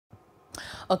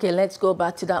Okay, let's go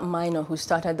back to that minor who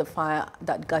started the fire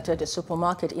that gutted a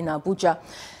supermarket in Abuja.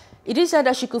 It is said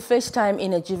that she could face time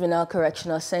in a juvenile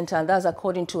correctional center, and that's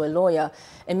according to a lawyer.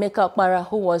 Emeka Okpara,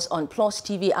 who was on Plus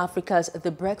TV Africa's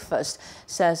The Breakfast,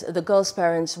 says the girl's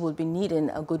parents will be needing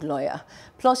a good lawyer.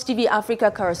 Plus TV Africa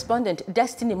correspondent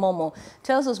Destiny Momo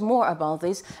tells us more about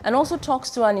this and also talks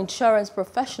to an insurance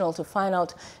professional to find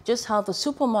out just how the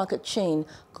supermarket chain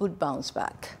could bounce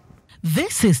back.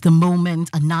 This is the moment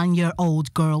a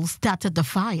 9-year-old girl started the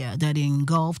fire that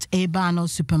engulfed Ebeano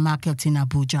supermarket in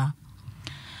Abuja.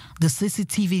 The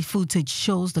CCTV footage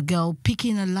shows the girl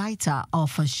picking a lighter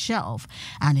off a shelf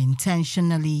and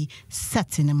intentionally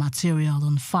setting a material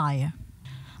on fire.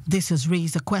 This has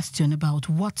raised a question about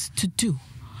what to do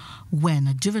when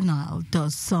a juvenile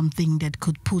does something that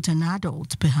could put an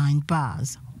adult behind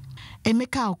bars.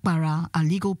 Emeka Okpara, a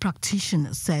legal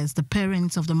practitioner, says the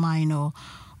parents of the minor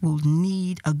will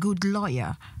need a good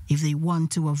lawyer if they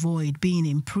want to avoid being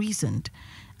imprisoned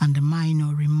and the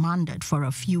minor remanded for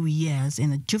a few years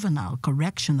in a juvenile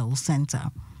correctional center.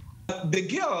 The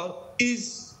girl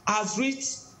has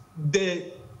reached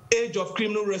the age of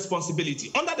criminal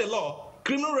responsibility. Under the law,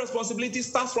 criminal responsibility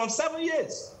starts from 7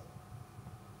 years.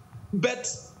 But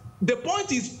the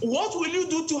point is, what will you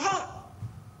do to her?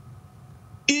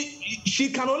 She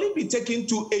can only be taken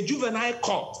to a juvenile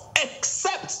court,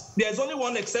 except there's only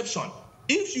one exception.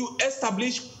 If you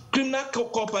establish criminal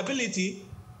culpability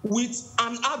with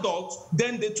an adult,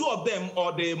 then the two of them,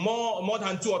 or the more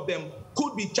than two of them,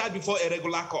 could be charged before a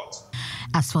regular court.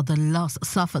 As for the loss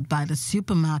suffered by the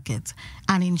supermarket,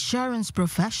 an insurance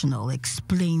professional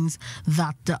explains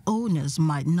that the owners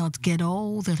might not get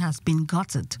all that has been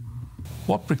gutted.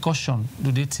 What precaution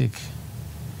do they take?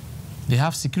 They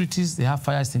have securities, they have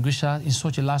fire extinguishers in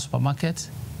such a large supermarket.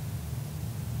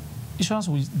 Insurance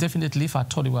will definitely, if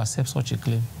at all they will accept such a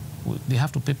claim, they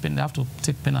have to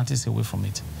take penalties away from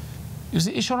it. You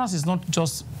see, insurance is not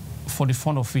just for the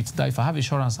fun of it, that if I have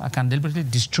insurance, I can deliberately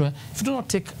destroy. If you do not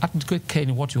take adequate care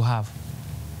in what you have,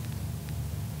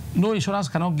 no insurance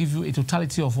cannot give you a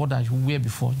totality of what that you were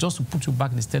before, just to put you back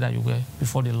in the state that you were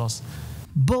before the loss.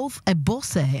 Both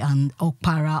Ebose and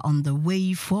Okpara on the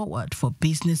way forward for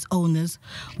business owners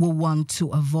will want to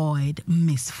avoid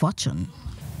misfortune.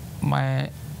 My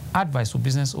advice to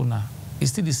business owner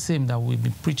is still the same that we've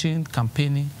been preaching,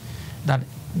 campaigning, that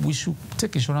we should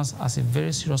take insurance as a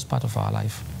very serious part of our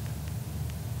life.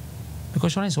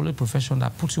 Because insurance is only a profession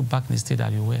that puts you back in the state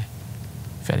that you were.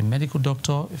 If you're a medical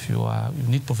doctor, if you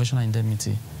need professional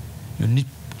indemnity, you need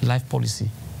life policy,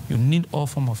 you need all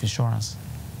forms of insurance.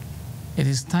 It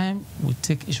is time we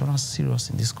take insurance serious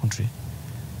in this country.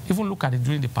 Even look at it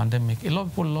during the pandemic. A lot of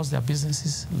people lost their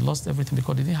businesses, lost everything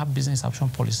because they didn't have business option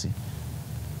policy.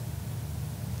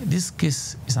 This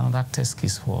case is another test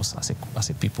case for us as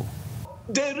a people.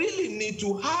 They really need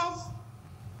to have,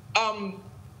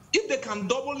 if they can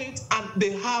double it and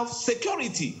they have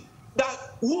security, that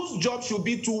whose job should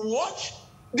be to watch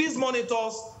these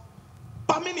monitors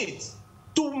per minute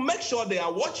to make sure they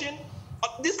are watching.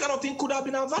 This kind of thing could have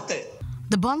been averted.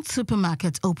 The Bond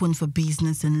supermarket opened for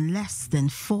business in less than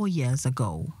 4 years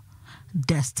ago.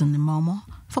 Destiny Momo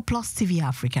for Plus TV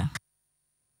Africa.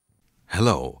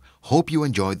 Hello, hope you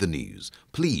enjoyed the news.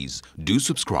 Please do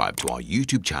subscribe to our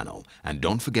YouTube channel and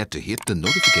don't forget to hit the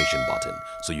notification button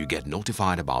so you get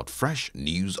notified about fresh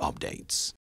news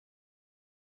updates.